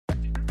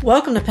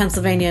Welcome to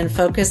Pennsylvania in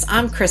Focus.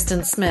 I'm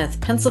Kristen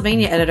Smith,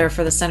 Pennsylvania editor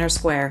for the Center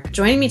Square.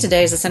 Joining me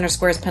today is the Center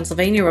Square's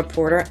Pennsylvania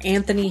reporter,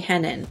 Anthony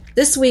Hennin.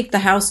 This week, the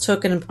House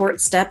took an important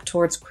step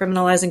towards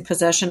criminalizing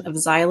possession of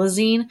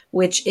Xylazine,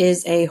 which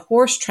is an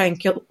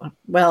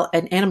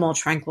animal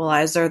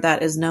tranquilizer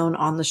that is known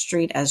on the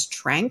street as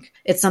Trank.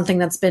 It's something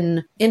that's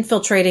been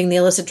infiltrating the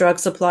illicit drug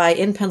supply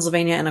in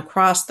Pennsylvania and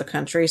across the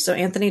country. So,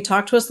 Anthony,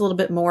 talk to us a little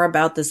bit more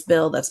about this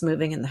bill that's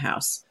moving in the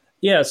House.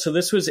 Yeah, so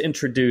this was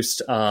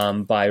introduced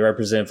by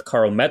Representative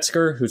Carl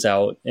Metzger, who's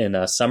out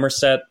in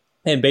Somerset.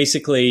 And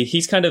basically,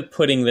 he's kind of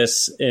putting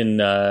this in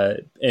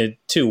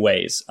two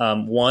ways.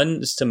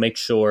 One is to make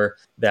sure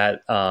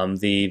that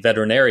the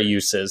veterinary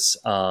uses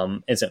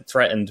isn't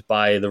threatened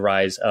by the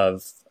rise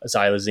of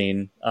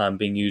Xylazine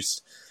being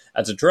used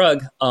as a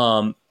drug.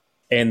 And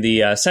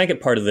the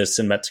second part of this,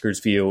 in Metzger's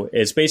view,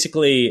 is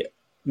basically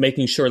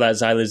making sure that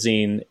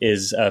Xylazine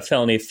is a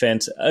felony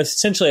offense,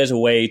 essentially as a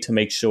way to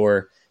make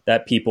sure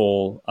that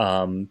people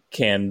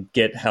can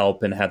get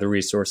help and have the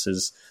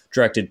resources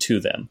directed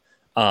to them.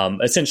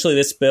 Essentially,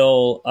 this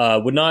bill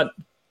would not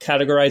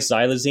categorize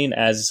Xylazine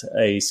as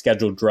a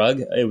scheduled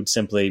drug. It would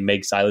simply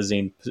make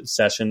Xylazine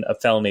possession a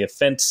felony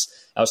offense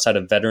outside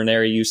of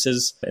veterinary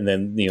uses. And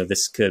then,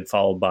 this could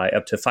follow by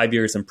up to 5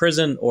 years in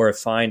prison or a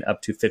fine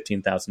up to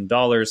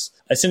 $15,000,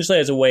 essentially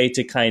as a way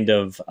to kind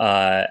of,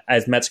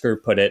 as Metzger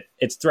put it,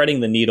 it's threading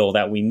the needle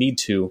that we need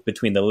to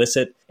between the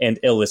licit and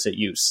illicit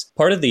use.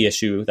 Part of the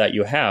issue that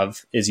you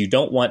have is you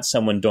don't want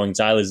someone doing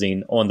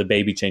Xylazine on the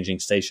baby changing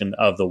station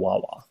of the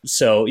Wawa.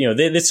 So,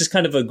 this is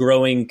kind of a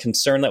growing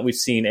concern that we've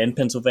seen in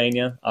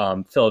Pennsylvania.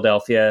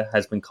 Philadelphia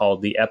has been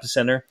called the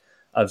epicenter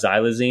of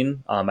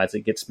Xylazine as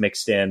it gets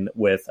mixed in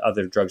with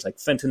other drugs like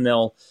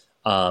fentanyl.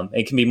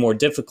 It can be more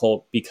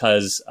difficult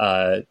because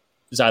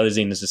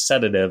Xylazine is a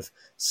sedative,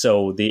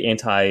 so the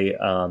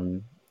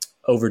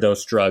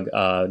overdose drug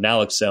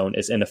naloxone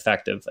is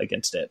ineffective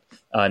against it.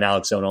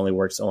 Naloxone only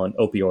works on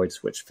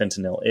opioids, which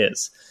fentanyl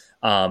is.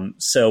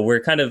 So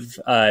we're kind of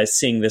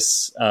seeing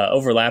this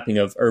overlapping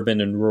of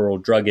urban and rural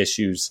drug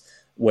issues,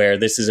 where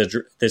this is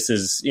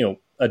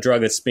a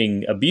drug that's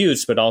being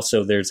abused, but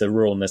also there's a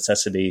rural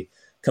necessity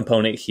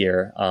component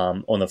here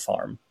on the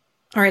farm.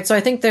 All right, so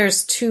I think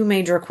there's two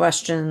major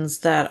questions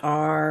that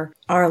our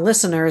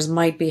listeners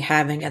might be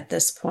having at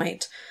this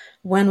point.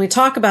 When we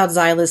talk about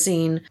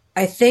Xylazine,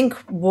 I think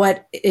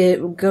what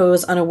it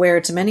goes unaware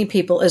to many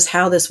people is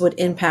how this would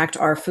impact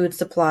our food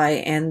supply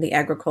and the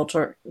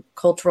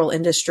agricultural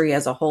industry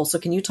as a whole. So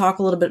can you talk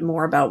a little bit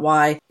more about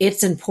why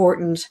it's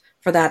important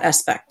for that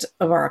aspect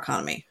of our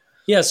economy?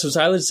 Yeah, so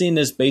Xylazine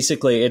is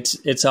basically,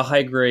 it's a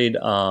high-grade,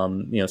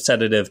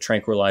 sedative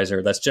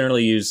tranquilizer that's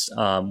generally used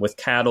with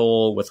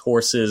cattle, with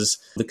horses.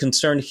 The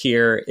concern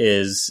here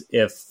is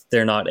if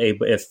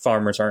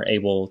farmers aren't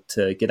able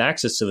to get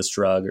access to this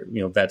drug,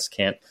 or, vets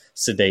can't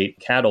sedate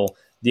cattle,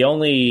 the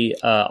only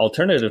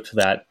alternative to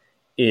that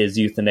is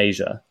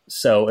euthanasia.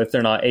 So if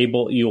they're not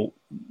able,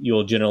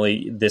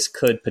 this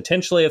could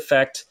potentially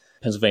affect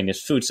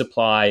Pennsylvania's food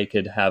supply. It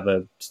could have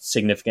a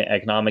significant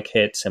economic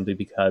hit simply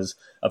because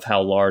of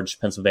how large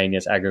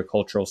Pennsylvania's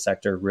agricultural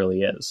sector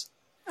really is.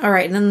 All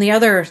right. And then the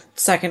other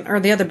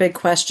big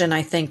question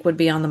I think would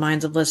be on the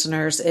minds of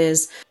listeners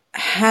is,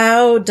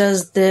 how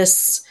does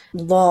this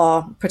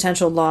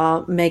potential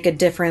law, make a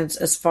difference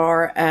as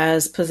far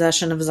as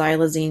possession of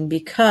Xylazine?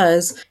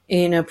 Because,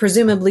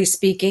 presumably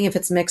speaking, if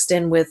it's mixed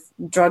in with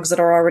drugs that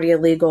are already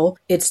illegal,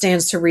 it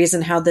stands to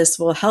reason how this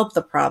will help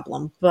the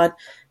problem. But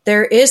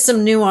there is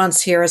some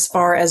nuance here as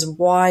far as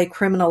why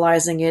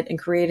criminalizing it and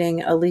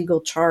creating a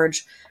legal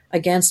charge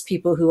against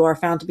people who are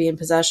found to be in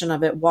possession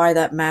of it, why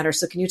that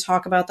matters. So can you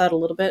talk about that a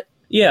little bit?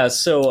 Yeah,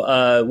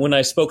 so when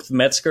I spoke with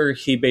Metzger,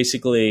 he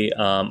basically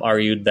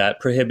argued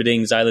that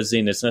prohibiting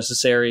Xylazine is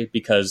necessary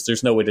because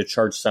there's no way to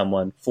charge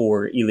someone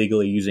for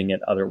illegally using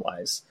it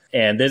otherwise.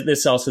 And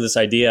this also this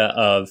idea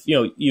of,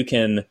 you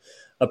can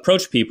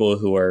approach people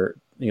who are,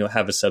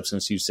 have a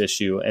substance use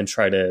issue and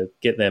try to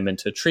get them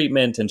into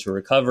treatment, into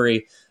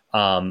recovery.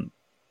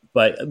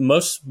 But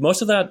most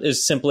of that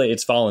is simply,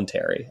 it's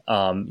voluntary.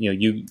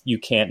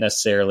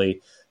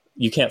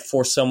 You can't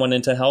force someone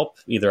into help,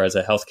 either as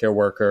a healthcare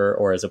worker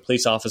or as a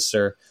police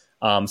officer.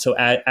 So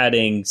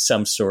adding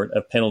some sort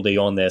of penalty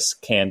on this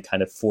can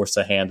kind of force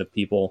the hand of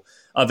people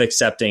of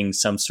accepting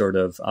some sort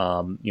of,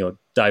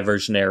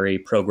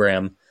 diversionary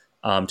program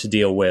to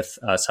deal with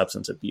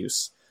substance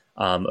abuse.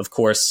 Of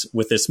course,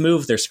 with this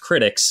move, there's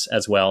critics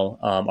as well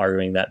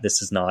arguing that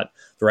this is not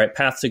the right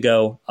path to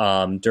go.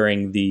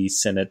 During the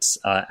Senate's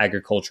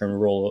Agriculture and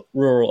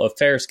Rural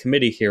Affairs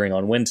Committee hearing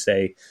on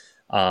Wednesday,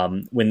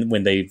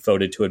 when they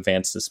voted to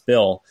advance this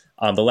bill,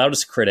 the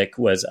loudest critic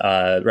was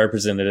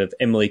Representative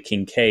Emily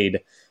Kincaid,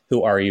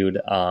 who argued,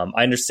 I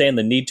understand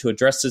the need to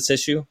address this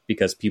issue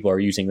because people are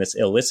using this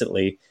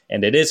illicitly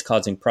and it is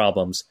causing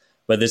problems,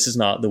 but this is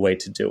not the way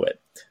to do it.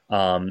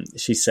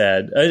 She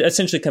said,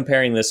 essentially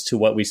comparing this to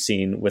what we've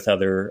seen with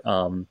other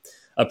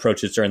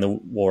approaches during the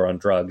war on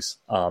drugs.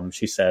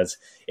 She says,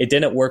 it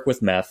didn't work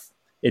with meth.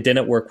 It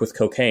didn't work with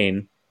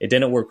cocaine. It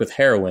didn't work with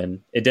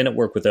heroin. It didn't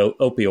work with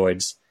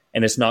opioids.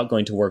 and it's not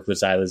going to work with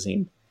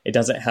xylazine. It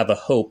doesn't have a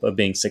hope of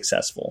being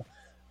successful.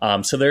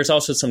 So there's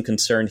also some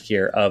concern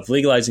here of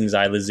legalizing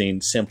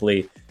xylazine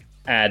simply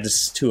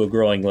adds to a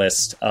growing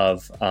list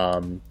of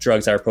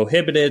drugs that are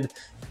prohibited,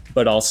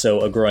 but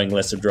also a growing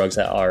list of drugs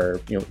that are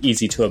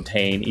easy to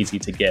obtain, easy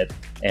to get,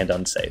 and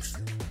unsafe.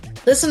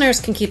 Listeners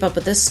can keep up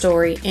with this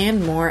story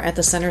and more at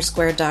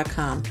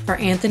thecentersquare.com. For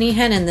Anthony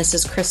Hennon, this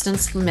is Kristen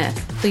Smith.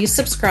 Please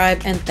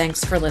subscribe, and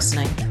thanks for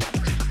listening.